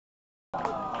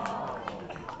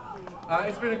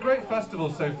It's been a great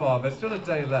festival so far. There's still a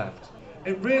day left.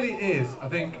 It really is, I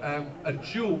think, a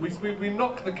jewel. We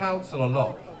knock the council a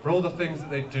lot for all the things that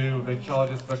they do. They charge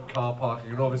us for car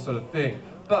parking and all this sort of thing.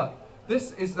 But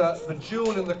this is the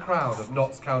jewel in the crown of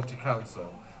Notts County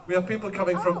Council. We have people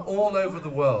coming from all over the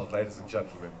world, ladies and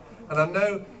gentlemen. And I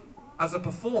know, as a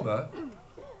performer,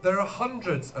 there are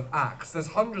hundreds of acts, there's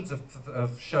hundreds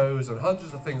of shows and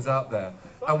hundreds of things out there,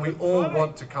 and we all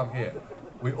want to come here.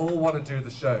 We all want to do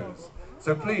the shows.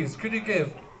 So please, could you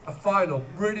give a final,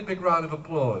 really big round of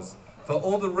applause for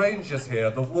all the rangers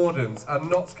here, the wardens, and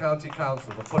Notts County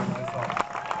Council for putting this on.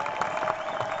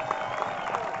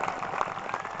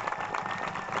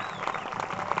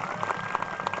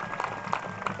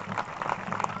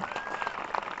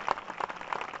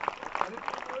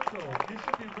 You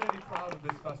should be really proud of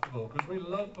this festival because we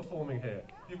love performing here.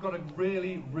 You've got a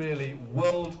really, really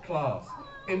world-class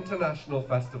international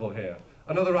festival here.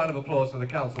 Another round of applause for the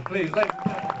council, please, ladies and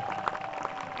gentlemen.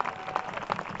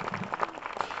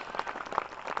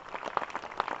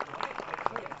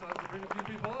 It's time to bring a few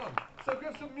people on. So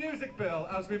give some music, Bill,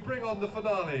 as we bring on the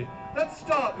finale. Let's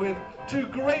start with two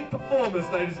great performers,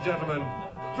 ladies and gentlemen,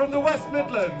 from the West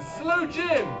Midlands, Slow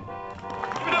Jim.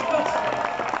 Give it up,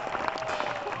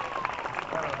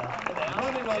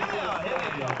 running on the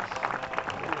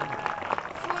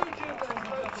Slow Jim, ladies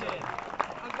and gentlemen.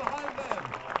 And behind them,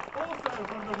 also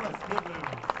from the West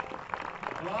Midlands,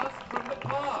 Blast from the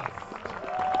Past.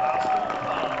 Blast from the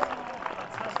Past.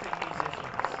 Fantastic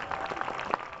musicians.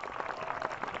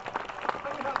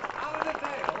 And we have Alan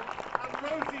Adale and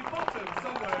Rosie Bottom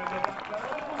somewhere in the back there.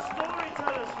 Local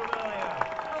storytellers from earlier.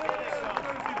 Oh, yeah,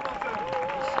 Rosie Bottom.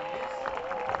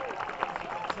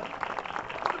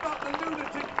 What about the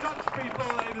lunatic Dutch people,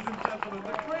 ladies and gentlemen?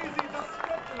 The crazy Dutch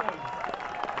adventurers.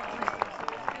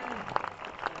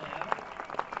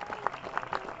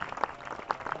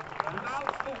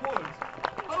 Without the wood.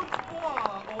 Oat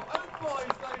Bois, or Oat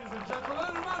Boys, ladies and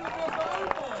gentlemen. A round of applause for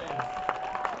Oat Boys.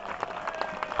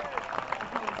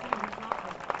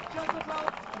 Jezebel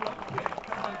Dropkick.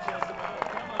 Come on, Jezebel.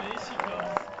 Come on, here she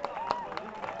comes.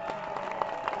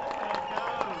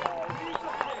 He's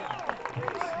a king.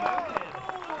 He's smoking.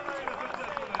 Oh, ladies and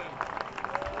gentlemen.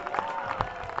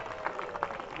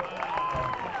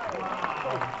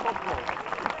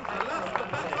 The less the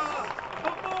better,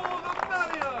 the more the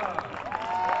merrier.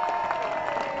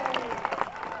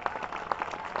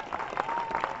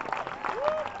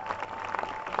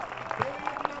 Billy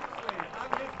Luxley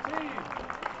and his team.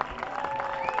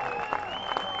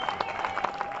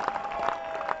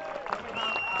 Can we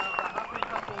have the happy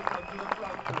couple come to the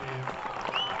front, please?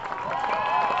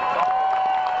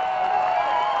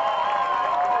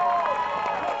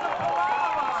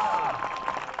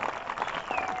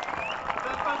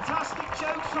 The fantastic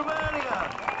jokes from earlier.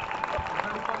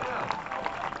 Anybody else?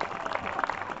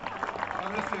 Oh,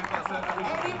 let's see if that's it.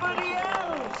 Anybody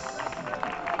else?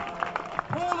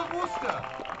 Paul of Worcester.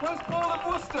 Where's Paul of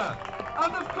Worcester?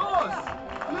 And of course,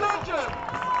 legends.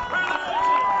 We're the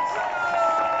legends.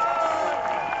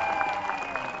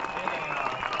 Here they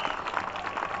are.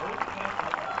 Oh,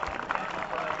 careful. Careful,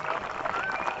 Brian.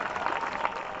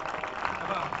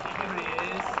 Come on. Here he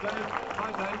is. Dave. Hi,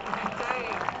 Dave. This is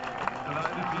Dave.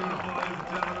 Delighted, beautiful, ladies and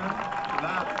gentlemen.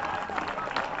 Lad.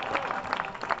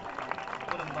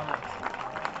 What a mullet.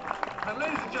 And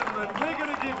ladies and gentlemen, we're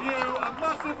going to give you a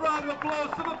massive round of applause.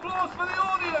 Some applause for the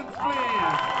audience,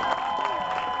 please.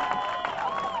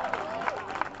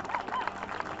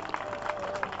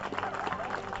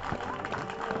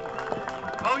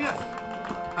 Oh yes,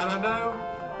 and I know,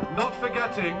 not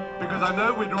forgetting, because I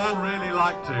know we'd all really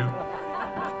like to,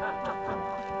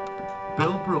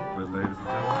 Bill Brookman, ladies and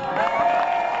gentlemen.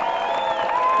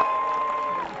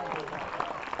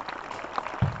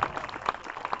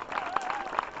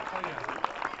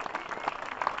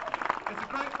 It's a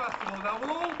great festival. Now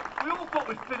we all thought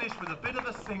we'd finish with a bit of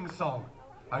a sing-song,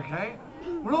 okay?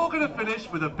 We're all going to finish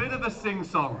with a bit of a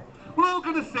sing-song. We're all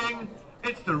going to sing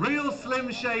 "It's the Real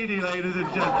Slim Shady," ladies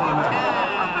and gentlemen.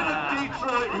 Yeah. A bit of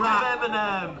Detroit rap.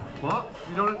 Eminem. What?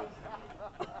 You don't?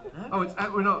 Oh, it's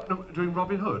we're not doing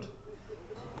Robin Hood.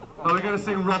 Oh, we're going to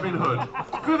sing Robin Hood.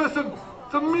 Give us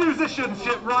some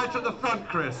musicianship right at the front,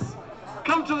 Chris.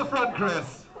 Come to the front,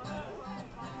 Chris.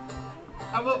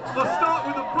 And we'll start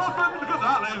with the bottom. Look at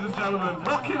that, ladies and gentlemen.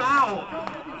 Rocking out.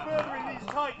 Further in these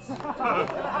tights.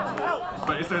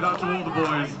 But you say that to all the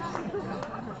boys.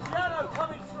 Piano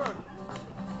coming through.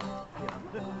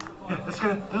 Yeah, let's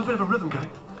get a little bit of a rhythm going.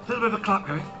 A little bit of a clap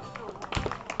going.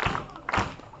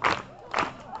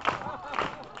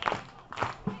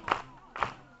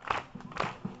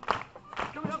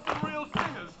 Can we have some real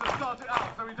singers to start it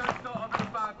out so we don't start on a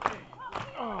bad key?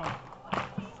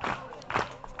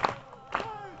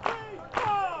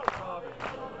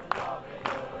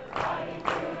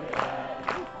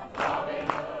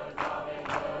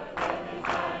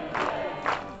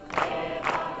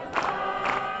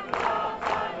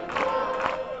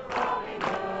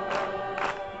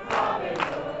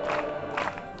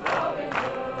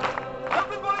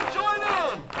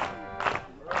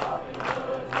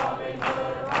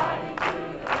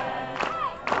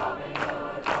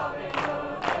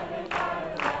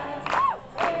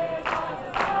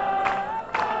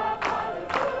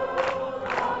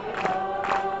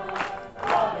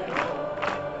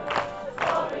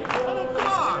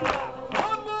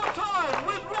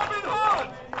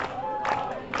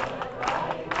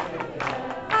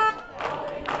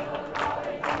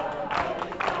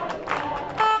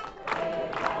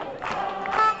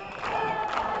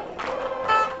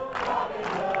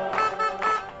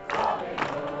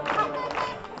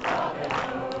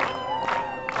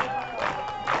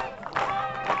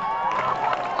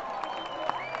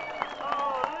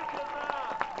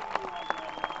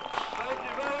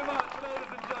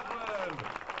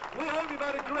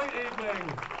 great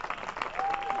evening.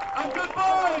 And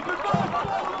goodbye, goodbye from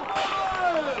all the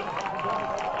performers.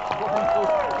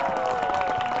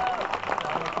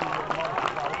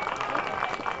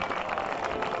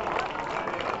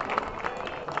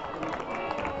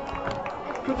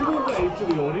 Could you all wave to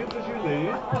the audience as you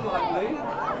leave, politely?